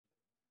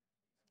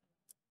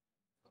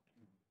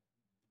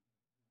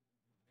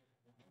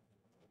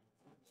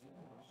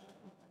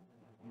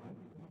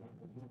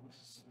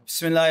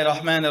بسم الله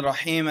الرحمن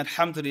الرحيم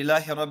الحمد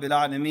لله رب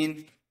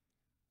العالمين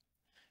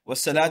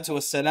والصلاة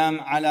والسلام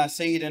على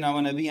سيدنا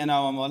ونبينا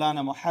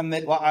ومولانا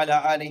محمد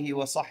وعلى آله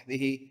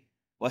وصحبه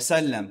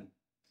وسلم.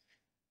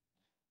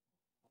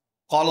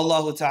 قال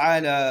الله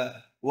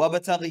تعالى: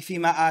 وابتغ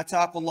فيما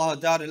آتاك الله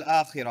دار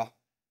الآخرة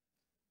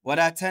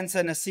ولا تنس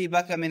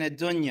نصيبك من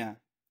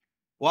الدنيا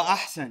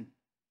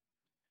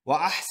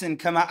وأحسن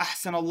كما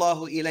أحسن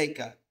الله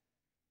إليك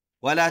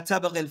ولا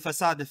تبغ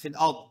الفساد في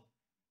الأرض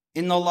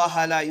إن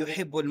الله لا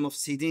يحب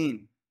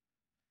المفسدين.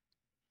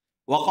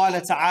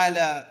 وقال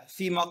تعالى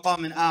في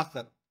مقام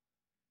آخر: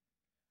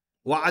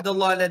 وعد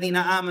الله الذين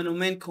آمنوا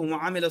منكم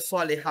وعملوا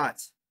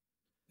الصالحات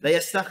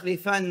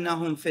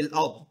ليستخلفنهم في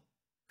الأرض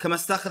كما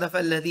استخلف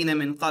الذين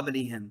من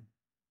قبلهم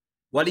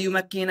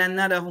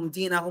وليمكنن لهم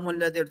دينهم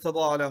الذي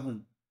ارتضى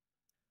لهم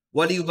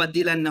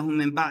وليبدلنهم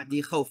من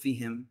بعد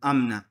خوفهم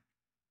أمنا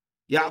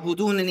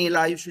يعبدونني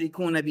لا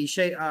يشركون بي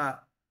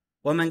شيئا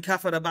ومن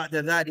كفر بعد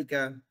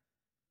ذلك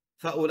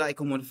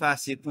فأولئك هم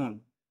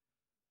الفاسقون.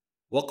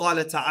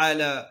 وقال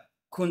تعالى: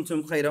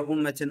 كنتم خير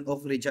أمة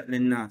أخرجت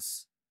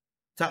للناس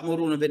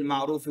تأمرون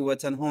بالمعروف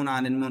وتنهون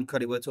عن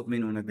المنكر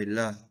وتؤمنون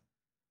بالله.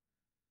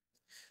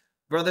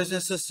 Brothers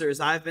and sisters,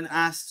 I've been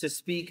asked to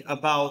speak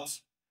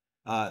about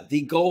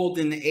the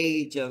golden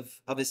age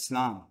of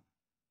Islam.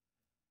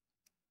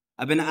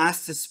 I've been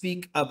asked to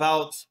speak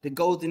about the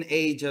golden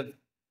age of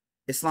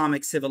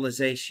Islamic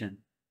civilization.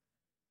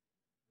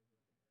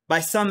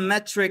 By some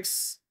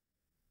metrics,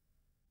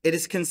 it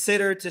is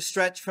considered to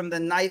stretch from the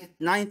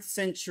 9th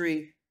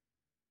century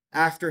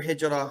after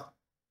Hijrah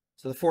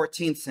to the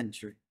 14th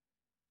century.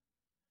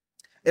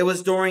 It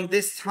was during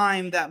this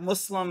time that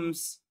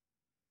Muslims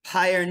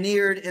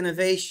pioneered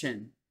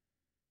innovation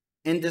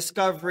and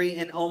discovery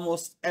in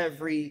almost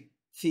every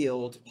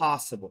field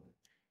possible.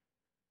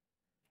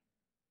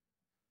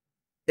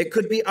 It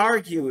could be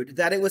argued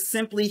that it was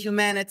simply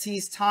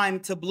humanity's time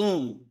to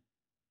bloom.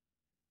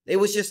 It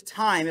was just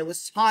time. It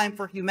was time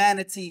for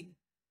humanity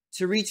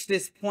to reach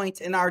this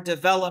point in our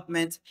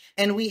development,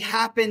 and we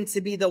happened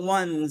to be the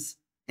ones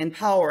in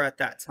power at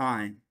that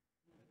time.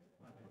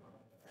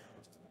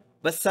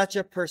 But such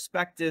a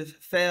perspective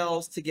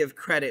fails to give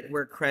credit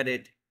where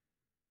credit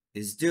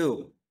is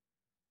due.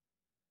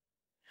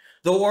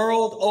 The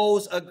world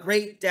owes a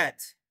great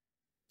debt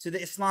to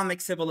the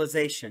Islamic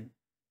civilization,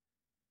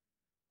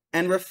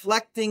 and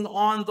reflecting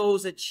on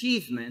those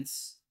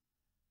achievements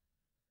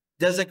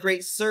does a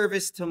great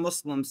service to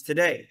Muslims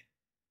today.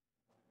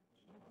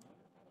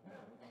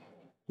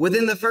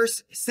 Within the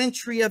first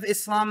century of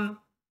Islam,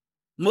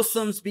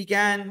 Muslims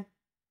began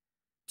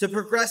to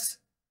progress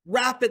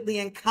rapidly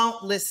in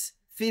countless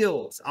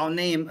fields. I'll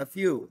name a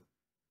few: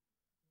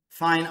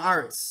 fine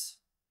arts,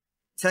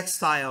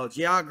 textile,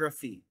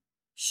 geography,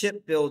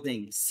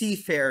 shipbuilding,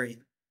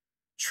 seafaring,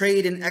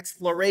 trade and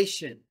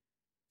exploration,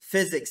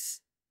 physics,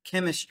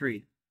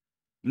 chemistry,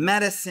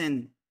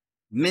 medicine,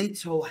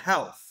 mental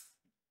health,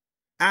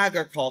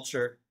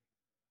 agriculture,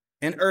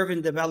 and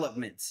urban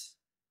development.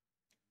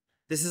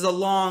 This is a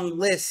long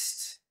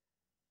list.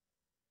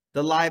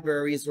 The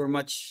libraries were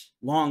much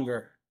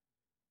longer.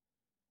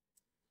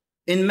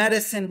 In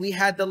medicine, we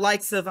had the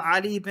likes of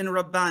Ali bin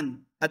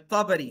Rabban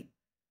at-Tabari,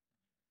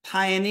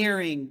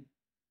 pioneering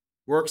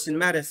works in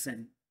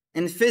medicine.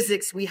 In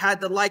physics, we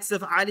had the likes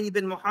of Ali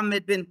bin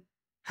Muhammad bin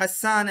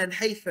Hassan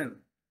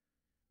al-Haytham,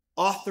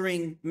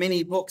 authoring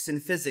many books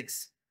in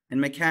physics and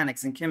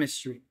mechanics and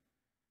chemistry.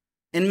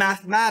 In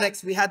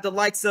mathematics, we had the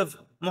likes of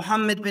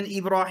Muhammad bin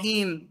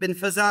Ibrahim bin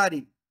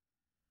Fazari,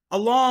 a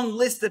long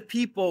list of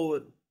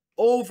people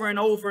over and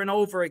over and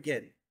over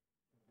again.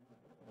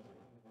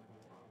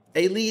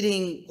 A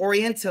leading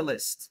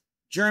Orientalist,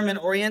 German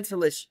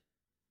Orientalist,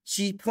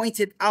 she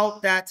pointed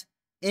out that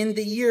in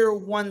the year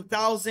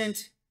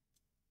 1000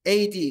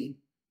 AD,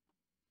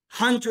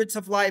 hundreds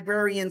of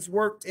librarians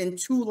worked in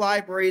 2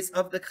 libraries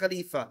of the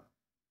Khalifa,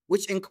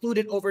 which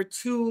included over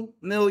 2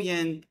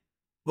 million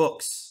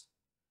books.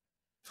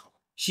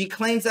 She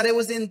claims that it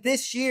was in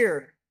this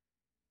year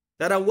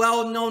that a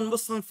well-known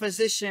Muslim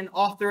physician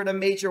authored a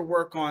major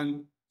work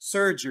on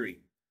surgery.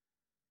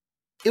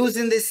 It was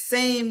in this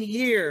same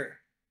year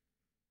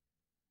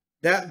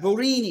that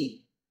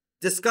Borini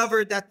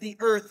discovered that the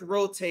earth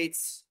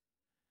rotates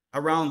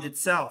around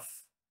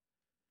itself.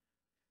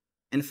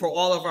 And for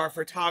all of our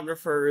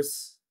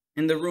photographers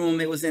in the room,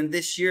 it was in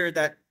this year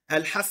that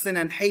Al-Hassan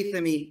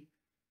al-Haythami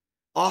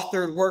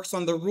authored works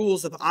on the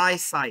rules of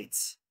eyesight,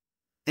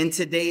 and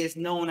today is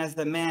known as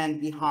the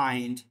man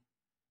behind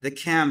the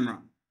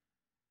camera.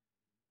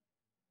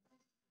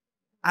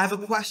 I have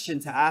a question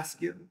to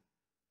ask you.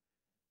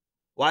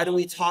 Why do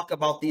we talk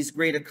about these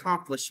great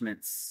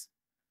accomplishments?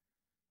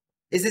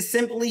 Is it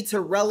simply to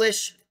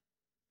relish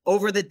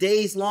over the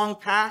days long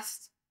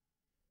past?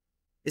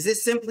 Is it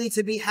simply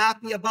to be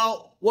happy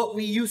about what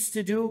we used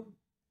to do?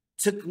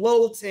 To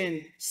gloat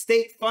and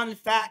state fun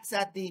facts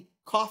at the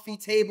coffee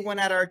table and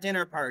at our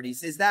dinner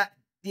parties? Is that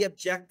the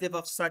objective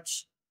of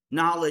such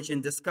knowledge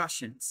and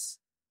discussions?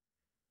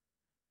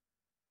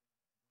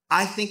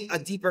 I think a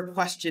deeper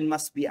question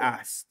must be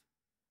asked.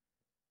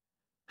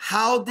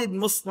 How did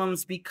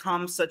Muslims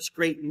become such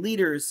great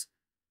leaders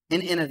in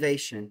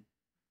innovation?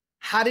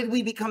 How did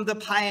we become the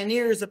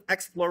pioneers of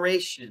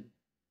exploration?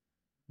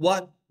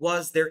 What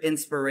was their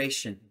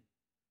inspiration?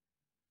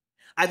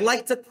 I'd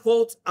like to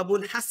quote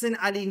Abu Hassan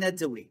Ali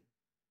Nadwi,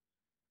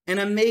 an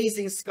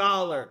amazing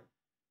scholar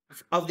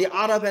of the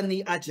Arab and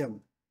the Ajam,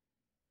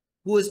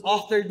 who has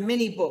authored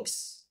many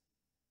books,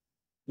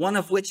 one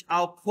of which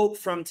I'll quote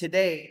from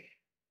today.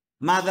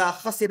 ماذا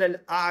خسر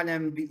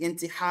العالم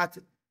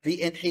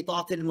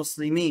بانحطاط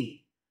المسلمين?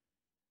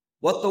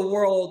 What the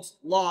world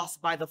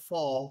lost by the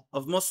fall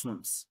of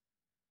Muslims.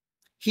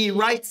 He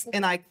writes,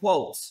 and I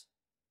quote,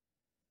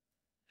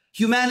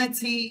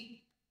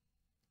 humanity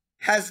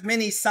has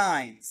many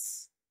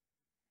signs.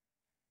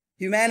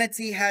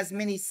 Humanity has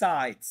many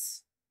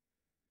sides: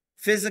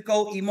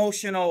 physical,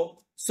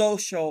 emotional,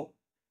 social,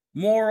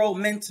 moral,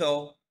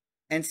 mental,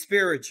 and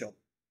spiritual.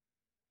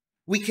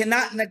 We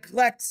cannot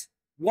neglect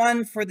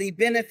one for the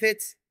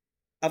benefit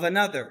of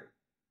another,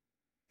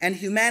 and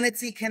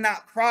humanity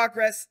cannot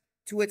progress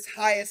to its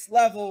highest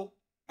level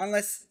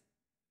unless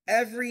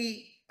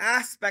every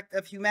aspect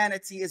of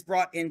humanity is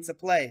brought into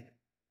play.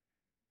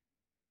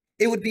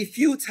 It would be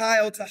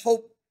futile to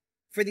hope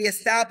for the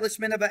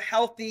establishment of a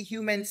healthy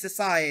human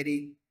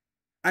society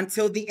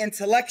until the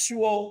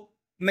intellectual,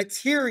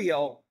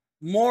 material,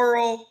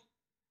 moral,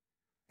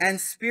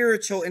 and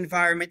spiritual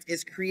environment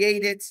is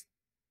created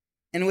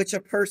in which a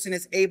person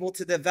is able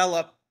to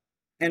develop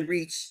and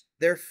reach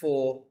their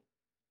full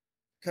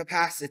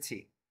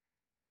capacity.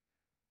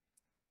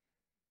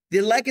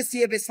 The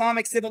legacy of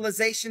Islamic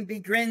civilization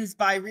begins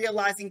by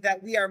realizing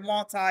that we are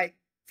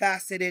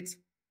multifaceted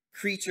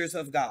creatures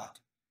of God.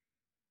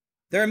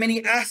 There are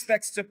many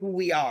aspects to who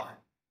we are.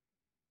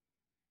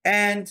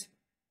 And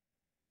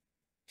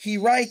he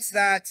writes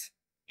that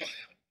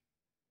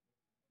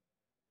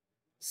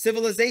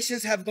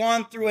civilizations have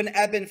gone through an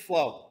ebb and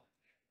flow,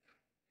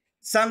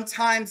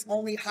 sometimes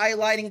only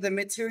highlighting the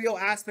material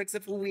aspects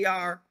of who we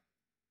are,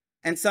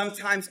 and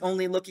sometimes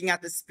only looking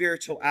at the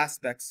spiritual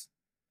aspects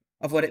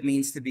of what it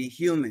means to be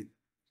human.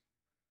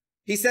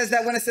 He says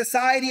that when a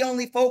society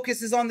only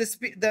focuses on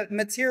the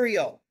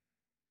material,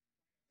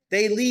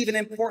 they leave an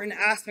important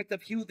aspect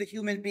of who the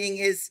human being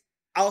is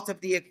out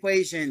of the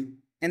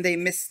equation, and they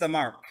miss the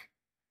mark.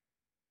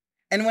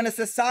 And when a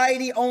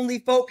society only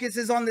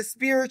focuses on the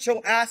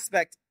spiritual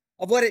aspect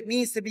of what it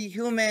means to be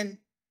human,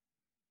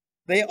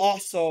 they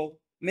also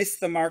miss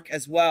the mark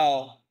as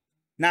well,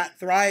 not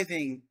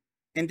thriving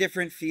in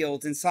different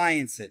fields and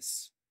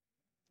sciences.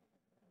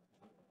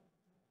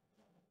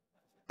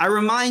 I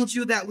remind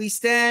you that we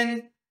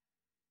stand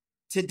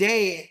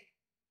today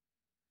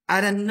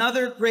at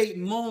another great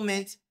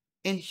moment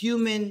in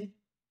human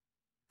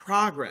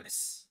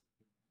progress.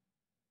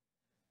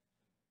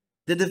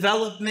 The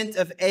development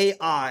of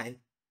AI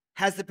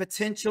has the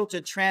potential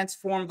to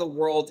transform the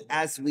world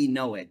as we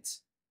know it.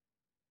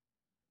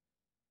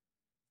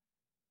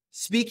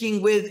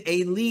 Speaking with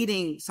a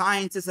leading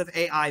scientist of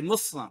AI,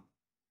 Muslim,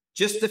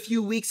 just a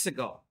few weeks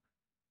ago,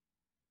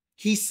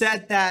 he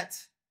said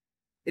that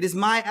it is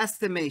my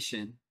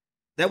estimation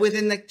that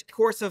within the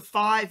course of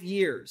 5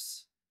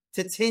 years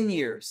to 10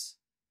 years,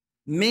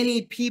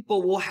 many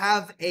people will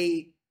have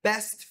a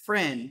best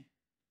friend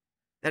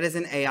that is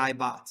an AI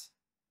bot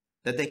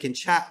that they can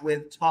chat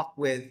with, talk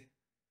with,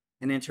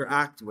 and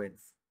interact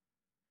with.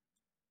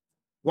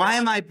 Why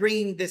am I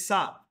bringing this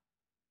up?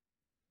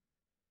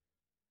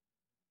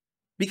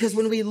 Because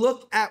when we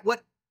look at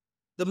what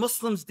the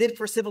Muslims did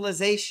for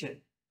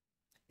civilization,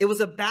 it was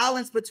a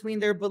balance between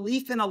their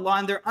belief in Allah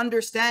and their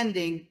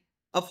understanding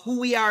of who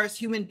we are as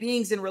human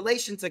beings in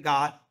relation to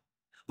God,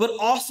 but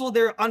also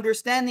their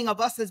understanding of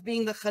us as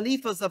being the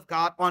Khalifas of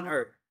God on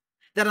earth,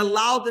 that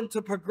allowed them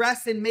to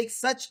progress and make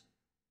such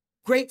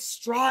great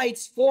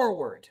strides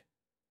forward.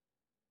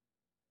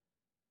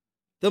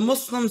 The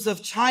Muslims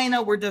of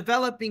China were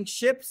developing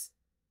ships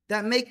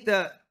that make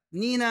the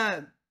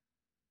Nina,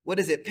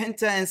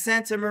 Pinta and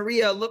Santa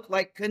Maria look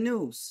like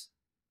canoes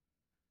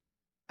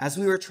as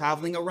we were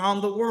traveling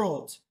around the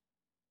world.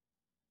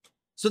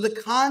 So the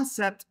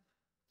concept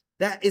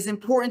that is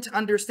important to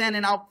understand,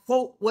 and I'll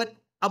quote what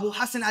Abu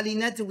Hassan Ali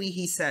Nadwi,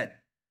 he said.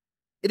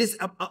 It is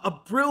a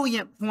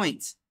brilliant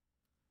point.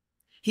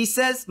 He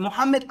says,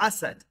 Muhammad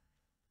Asad,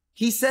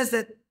 he says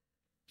that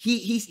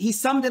he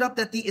summed it up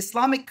that the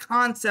Islamic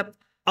concept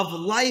of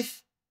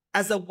life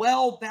as a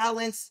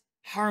well-balanced,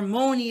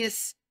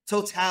 harmonious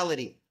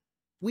totality.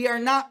 We are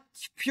not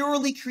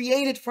purely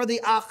created for the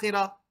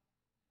akhirah,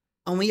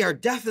 and we are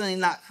definitely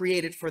not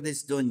created for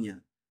this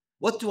dunya.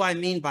 What do I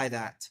mean by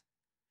that?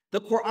 The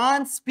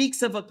Quran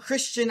speaks of a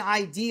Christian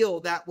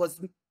ideal that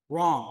was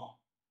wrong,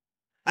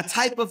 a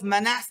type of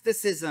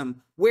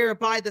monasticism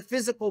whereby the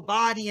physical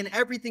body and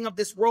everything of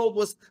this world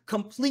was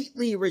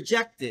completely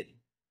rejected.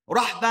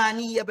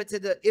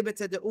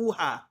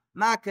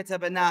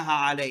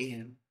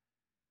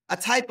 A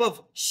type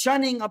of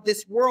shunning of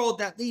this world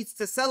that leads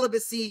to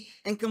celibacy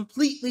and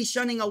completely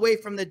shunning away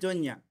from the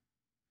dunya.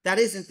 That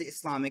isn't the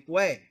Islamic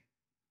way.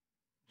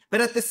 But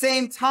at the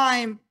same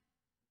time,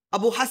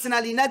 Abu Hassan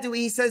Ali Nadwi,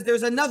 he says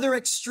there's another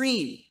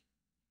extreme,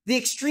 the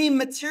extreme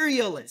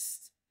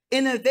materialist,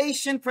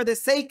 innovation for the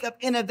sake of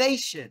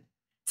innovation,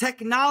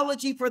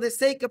 technology for the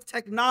sake of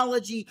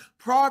technology,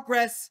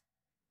 progress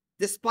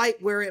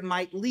despite where it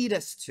might lead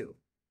us to.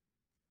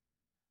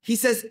 He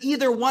says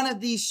either one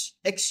of these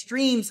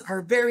extremes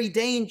are very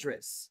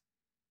dangerous.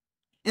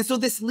 And so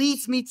this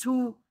leads me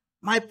to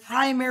my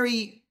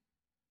primary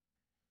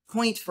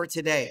point for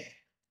today.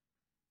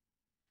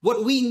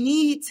 What we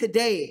need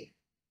today,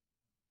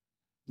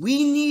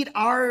 we need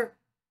our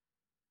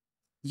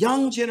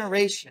young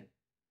generation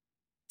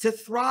to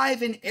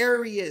thrive in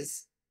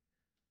areas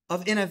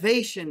of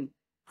innovation,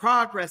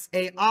 progress,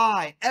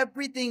 AI,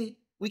 everything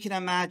we can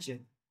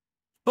imagine.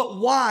 But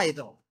why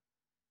though?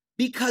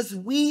 Because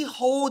we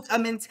hold a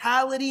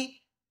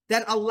mentality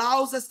that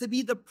allows us to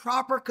be the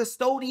proper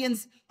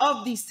custodians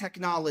of these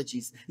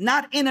technologies.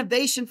 Not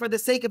innovation for the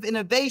sake of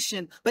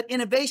innovation, but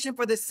innovation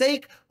for the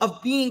sake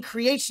of being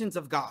creations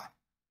of God.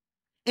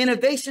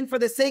 Innovation for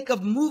the sake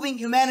of moving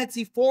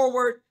humanity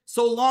forward,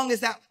 so long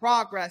as that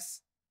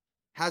progress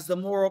has the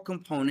moral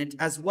component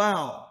as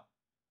well.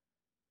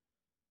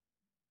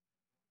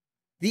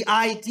 The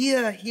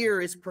idea here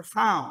is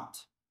profound.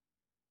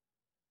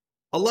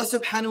 Allah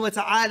subhanahu wa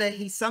ta'ala,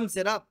 he sums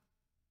it up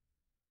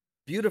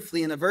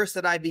beautifully in the verse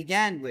that I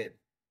began with.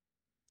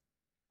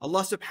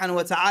 Allah subhanahu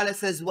wa ta'ala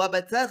says,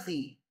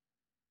 وَبَتَغِي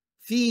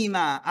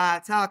فِيمَا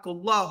آتَاكُ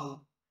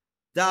اللَّهُ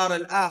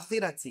دَارَ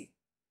الْآخِرَةِ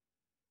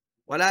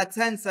وَلَا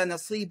تَنْسَ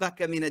نَصِيبَكَ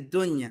مِنَ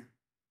الدُّنْيَا.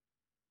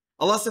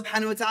 Allah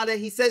subhanahu wa ta'ala,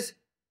 he says,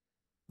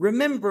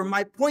 remember,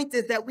 my point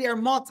is that we are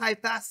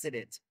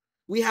multifaceted.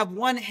 We have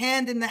one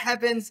hand in the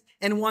heavens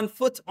and one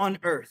foot on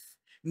earth,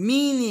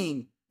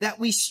 meaning that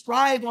we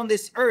strive on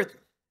this earth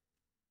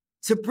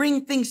to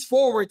bring things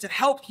forward, to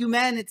help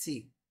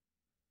humanity.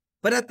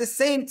 But at the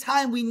same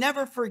time, we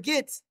never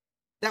forget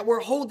that we're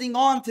holding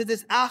on to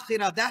this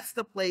akhirah. That's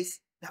the place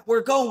that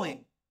we're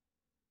going.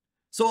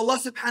 So Allah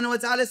subhanahu wa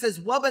ta'ala says,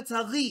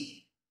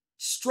 وَبَتَغِي,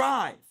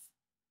 strive.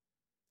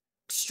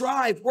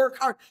 Strive, work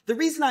hard. The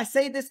reason I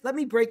say this, let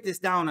me break this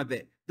down a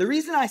bit. The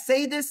reason I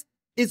say this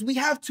is we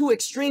have two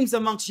extremes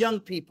amongst young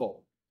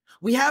people.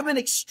 We have an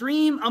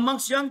extreme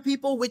amongst young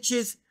people, which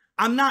is,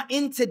 I'm not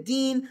into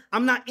deen,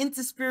 I'm not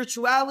into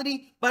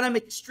spirituality, but I'm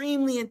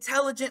extremely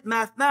intelligent,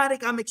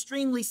 mathematic, I'm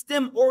extremely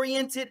STEM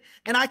oriented,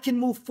 and I can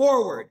move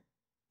forward.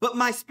 But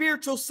my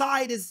spiritual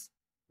side is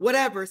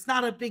whatever, it's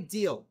not a big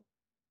deal.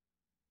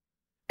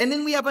 And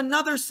then we have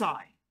another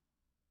side,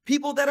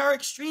 people that are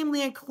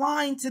extremely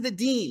inclined to the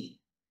deen.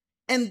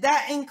 And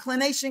that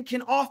inclination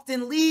can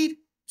often lead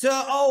to,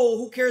 oh,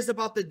 who cares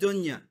about the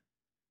dunya?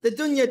 The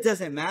dunya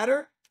doesn't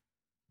matter.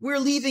 We're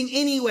leaving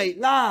anyway.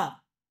 La.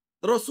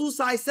 Rasul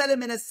said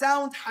him in a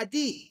sound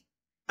hadith,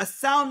 a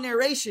sound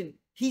narration.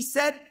 He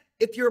said,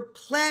 if you're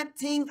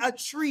planting a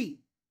tree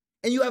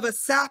and you have a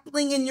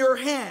sapling in your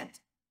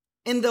hand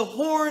and the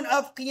horn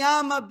of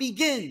Qiyamah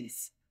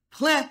begins,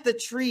 plant the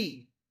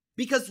tree.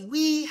 Because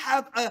we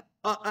have a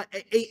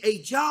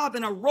job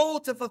and a role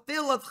to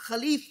fulfill of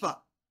Khalifa.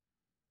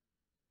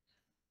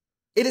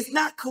 It is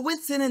not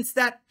coincidence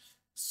that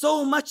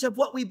so much of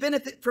what we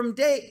benefit from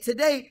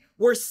today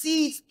were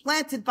seeds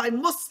planted by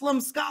Muslim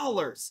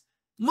scholars,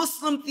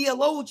 Muslim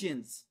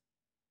theologians,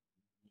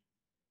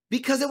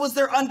 because it was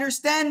their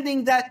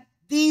understanding that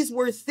these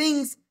were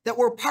things that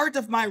were part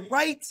of my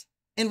right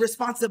and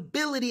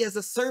responsibility as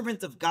a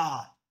servant of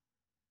God.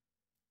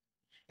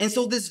 And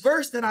so this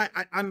verse that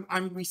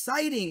I'm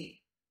reciting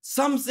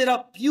sums it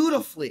up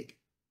beautifully.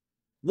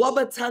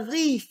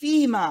 وَبَتَغِي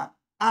فِيمَا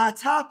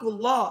آتَاكُ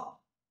اللَّهُ.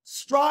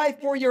 Strive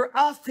for your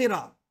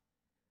akhirah.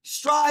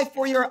 Strive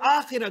for your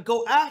akhirah.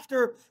 Go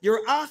after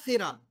your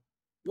akhirah.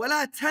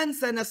 وَلَا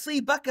تَنْسَ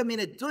نَصِيبَكَ مِنَ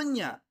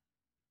الدُّنْيَا.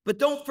 But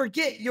don't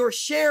forget your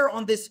share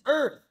on this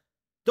earth.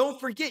 Don't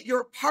forget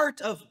your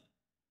part of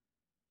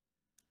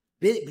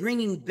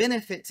bringing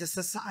benefit to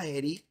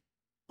society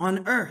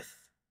on earth.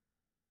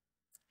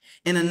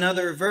 In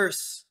another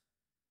verse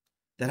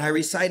that I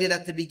recited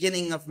at the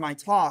beginning of my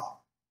talk,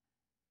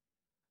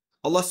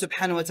 Allah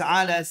subhanahu wa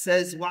ta'ala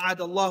says, وَعَدَ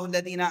اللَّهُ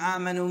الَّذِينَ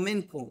آمَنُوا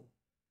مِنْكُمْ.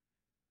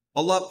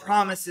 Allah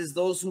promises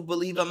those who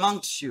believe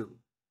amongst you.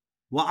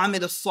 وَعَمِلُوا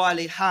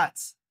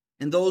الصَّالِحَاتِ.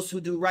 And those who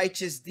do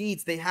righteous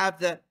deeds, they have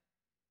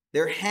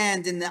their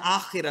hand in the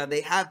akhirah.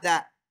 They have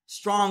that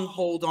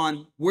stronghold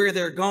on where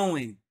they're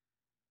going.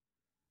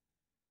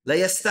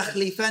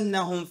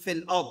 لَيَسْتَخْلِفَنَّهُمْ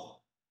فِي الْأَرْضِ.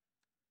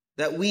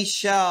 That we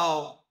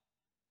shall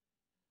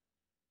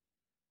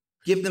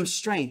give them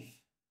strength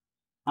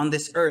on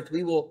this earth.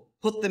 We will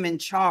put them in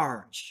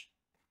charge.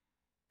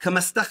 كَمَا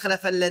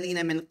اسْتَخْلَفَ الَّذِينَ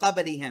مِنْ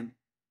قَبْلِهِمْ.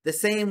 The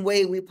same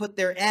way we put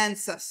their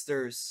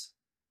ancestors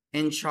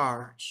in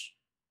charge.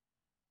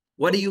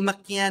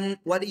 وَلِيُمَكِّنَنَّ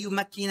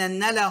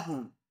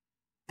لَهُمْ.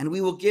 And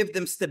we will give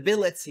them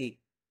stability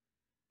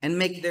and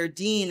make their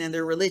deen and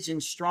their religion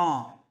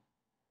strong.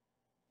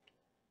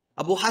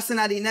 Abu Hassan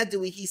Ali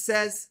Nadwi, he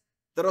says,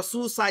 the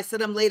Rasul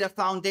laid a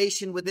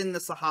foundation within the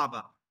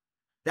Sahaba.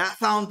 That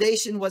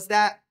foundation was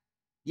that,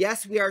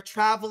 yes, we are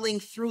traveling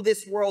through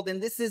this world,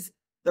 and this is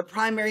the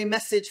primary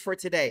message for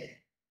today.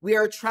 We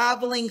are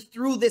traveling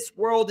through this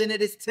world and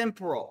it is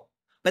temporal.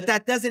 But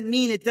that doesn't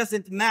mean it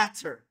doesn't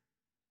matter.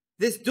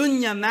 This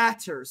dunya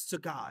matters to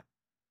God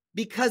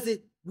because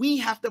we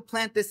have to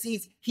plant the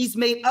seeds. He's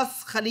made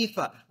us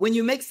khalifa. When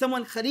you make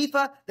someone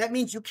khalifa, that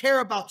means you care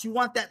about, you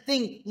want that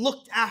thing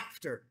looked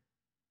after.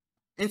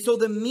 And so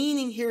the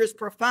meaning here is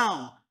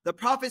profound. The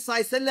Prophet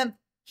ﷺ,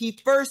 he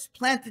first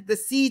planted the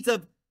seeds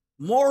of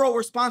moral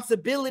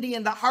responsibility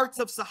in the hearts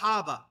of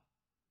Sahaba.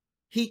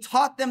 He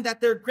taught them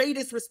that their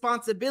greatest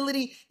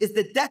responsibility is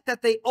the debt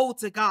that they owe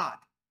to God.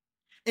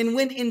 And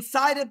when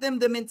inside of them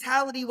the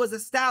mentality was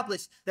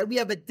established that we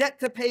have a debt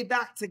to pay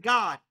back to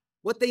God,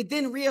 what they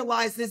then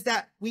realized is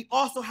that we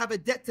also have a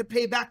debt to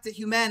pay back to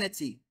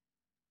humanity.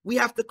 We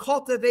have to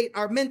cultivate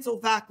our mental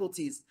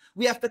faculties.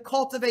 We have to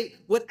cultivate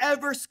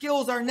whatever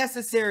skills are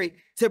necessary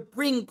to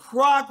bring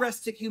progress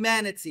to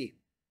humanity,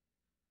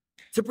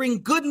 to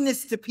bring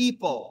goodness to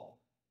people.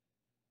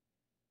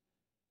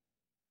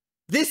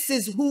 This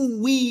is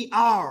who we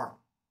are.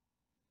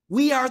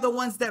 We are the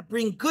ones that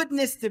bring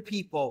goodness to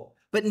people,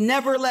 but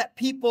never let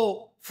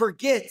people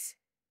forget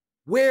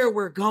where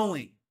we're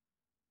going.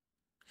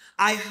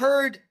 I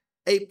heard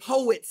a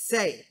poet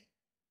say,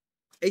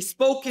 a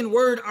spoken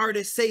word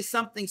artist say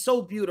something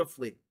so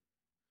beautifully.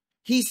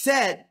 He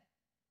said,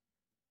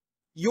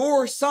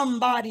 "You're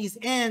somebody's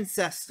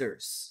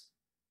ancestors,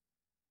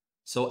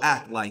 so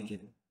act like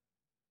it."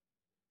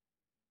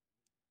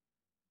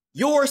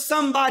 You're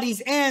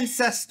somebody's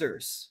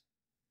ancestors.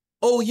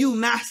 Oh, you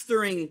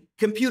mastering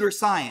computer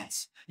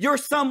science. You're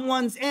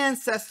someone's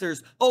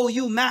ancestors. Oh,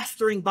 you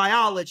mastering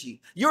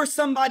biology. You're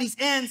somebody's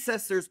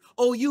ancestors.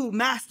 Oh, you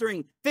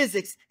mastering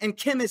physics and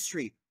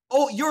chemistry.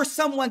 Oh, you're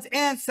someone's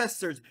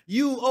ancestors.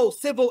 You, oh,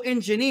 civil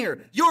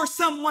engineer. You're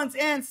someone's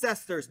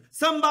ancestors.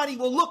 Somebody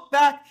will look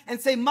back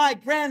and say, my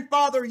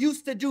grandfather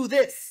used to do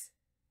this.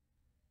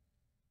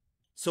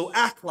 So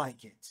act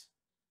like it.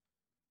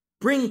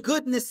 Bring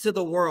goodness to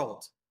the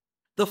world.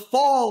 The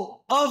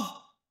fall of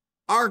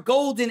our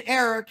golden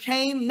era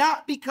came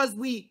not because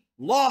we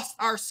lost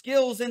our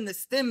skills in the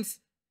STEM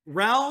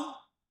realm,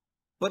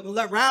 but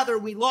rather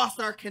we lost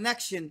our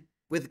connection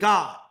with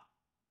God.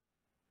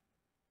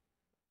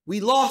 We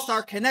lost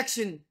our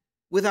connection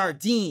with our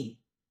deen.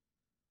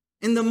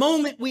 In the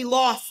moment we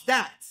lost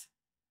that,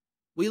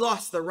 we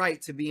lost the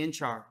right to be in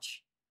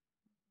charge.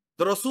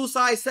 The Rasul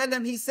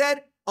ﷺ, he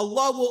said,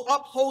 Allah will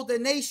uphold the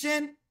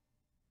nation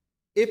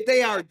if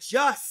they are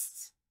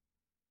just,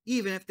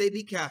 even if they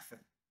be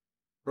kafir.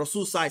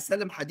 Rasul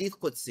ﷺ, hadith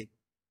Qudsi.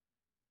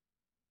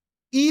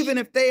 Even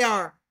if they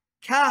are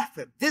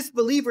kafir,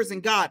 disbelievers in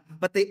God,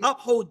 but they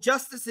uphold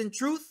justice and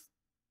truth.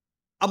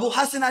 Abu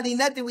Hassan Ali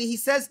Nadwi, he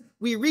says,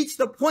 we reached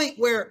the point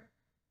where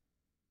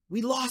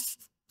we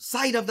lost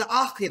sight of the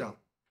akhirah.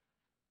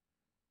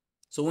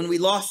 So when we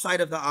lost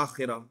sight of the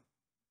akhirah,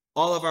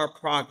 all of our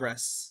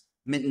progress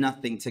meant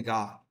nothing to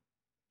God.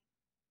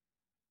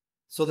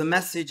 So the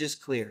message is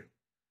clear.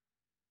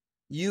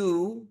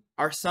 You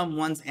are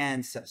someone's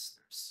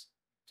ancestors.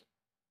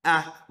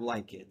 Act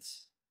like it.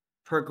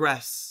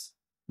 Progress.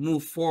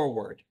 Move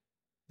forward.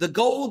 The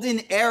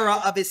golden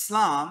era of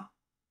Islam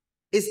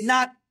is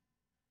not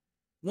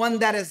one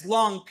that is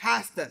long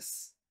past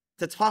us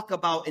to talk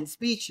about in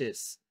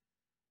speeches.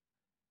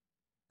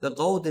 The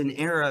golden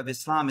era of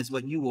Islam is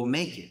what you will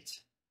make it.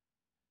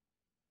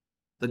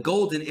 The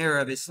golden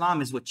era of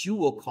Islam is what you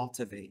will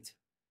cultivate.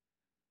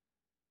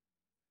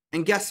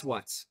 And guess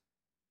what?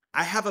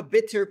 I have a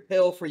bitter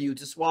pill for you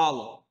to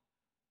swallow.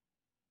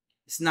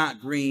 It's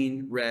not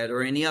green, red,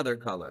 or any other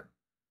color.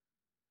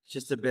 It's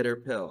just a bitter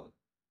pill.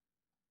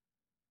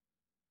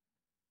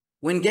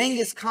 When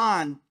Genghis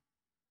Khan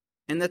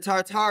and the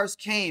Tartars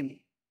came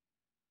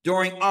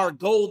during our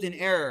golden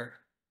era,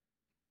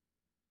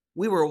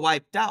 we were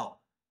wiped out.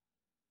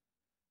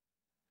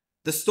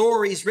 The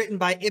stories written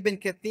by Ibn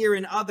Kathir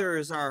and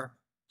others are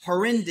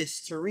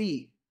horrendous to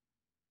read,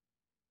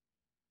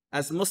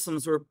 as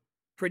Muslims were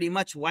pretty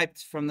much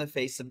wiped from the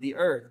face of the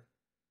earth.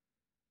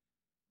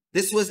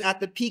 This was at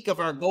the peak of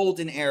our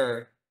golden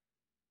era,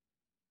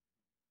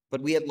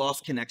 but we had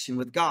lost connection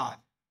with God.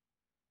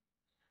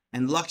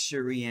 And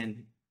luxury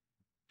and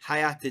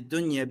hayat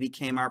dunya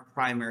became our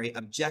primary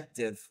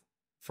objective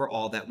for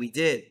all that we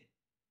did.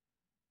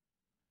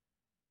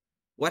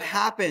 What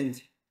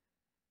happened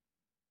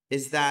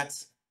is that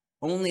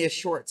only a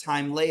short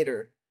time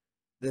later,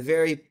 the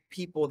very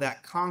people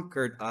that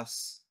conquered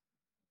us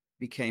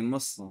became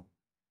Muslim.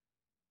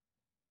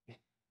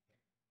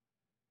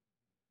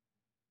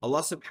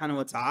 Allah subhanahu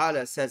wa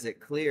ta'ala says it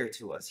clear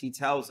to us. He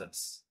tells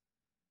us,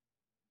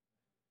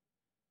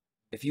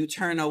 if you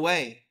turn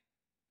away,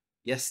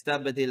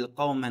 يَسْتَبْدِلْ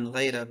قَوْمًا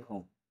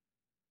غَيْرَكُمْ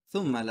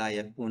ثُمَّ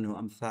لَا يَكُونُوا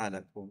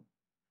أَمْثَالَكُمْ.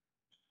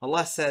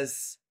 Allah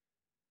says,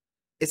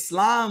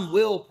 Islam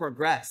will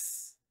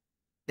progress.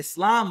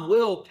 Islam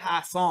will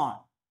pass on.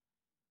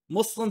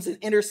 Muslims in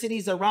inner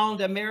cities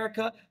around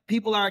America,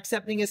 people are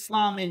accepting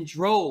Islam in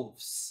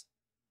droves.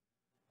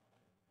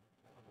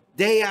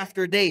 Day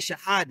after day,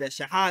 shahada,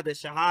 shahada,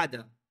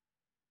 shahada.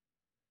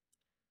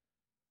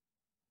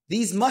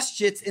 These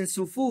masjids in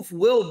sufuf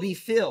will be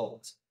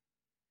filled.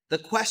 The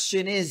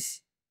question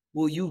is,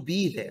 will you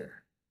be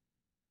there?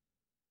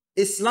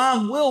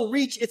 Islam will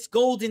reach its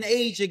golden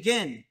age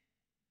again.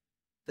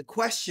 The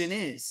question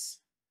is,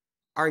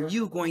 are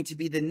you going to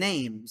be the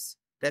names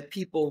that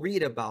people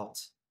read about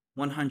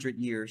 100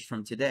 years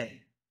from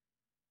today?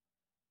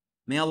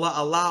 May Allah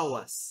allow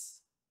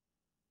us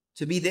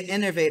to be the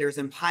innovators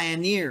and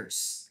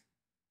pioneers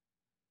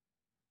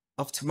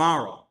of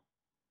tomorrow.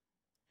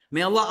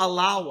 May Allah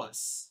allow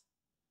us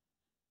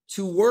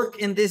to work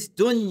in this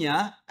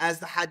dunya, as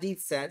the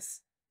hadith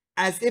says,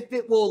 as if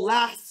it will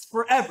last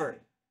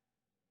forever,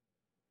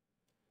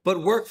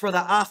 but work for the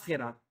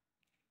akhirah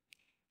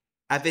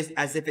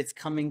as if it's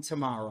coming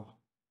tomorrow.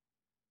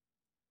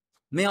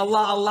 May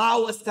Allah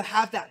allow us to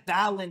have that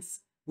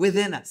balance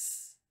within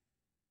us.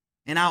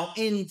 And I'll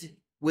end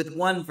with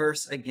one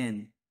verse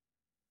again.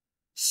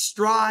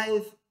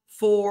 Strive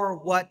for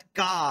what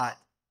God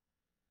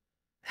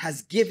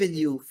has given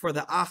you for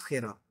the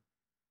akhirah,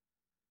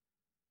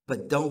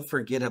 but don't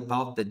forget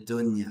about the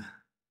dunya.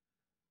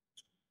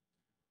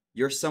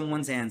 You're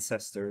someone's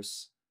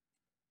ancestors,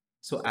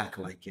 so act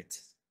like it.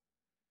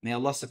 May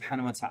Allah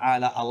subhanahu wa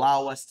ta'ala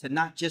allow us to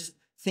not just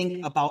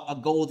think about a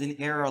golden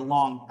era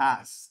long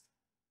past,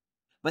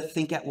 but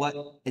think at what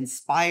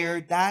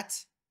inspired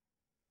that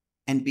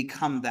and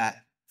become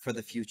that for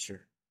the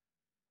future.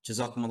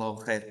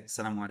 Jazakumullahu khair.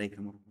 Assalamu alaikum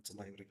wa rahmatullahi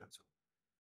wa barakatuh.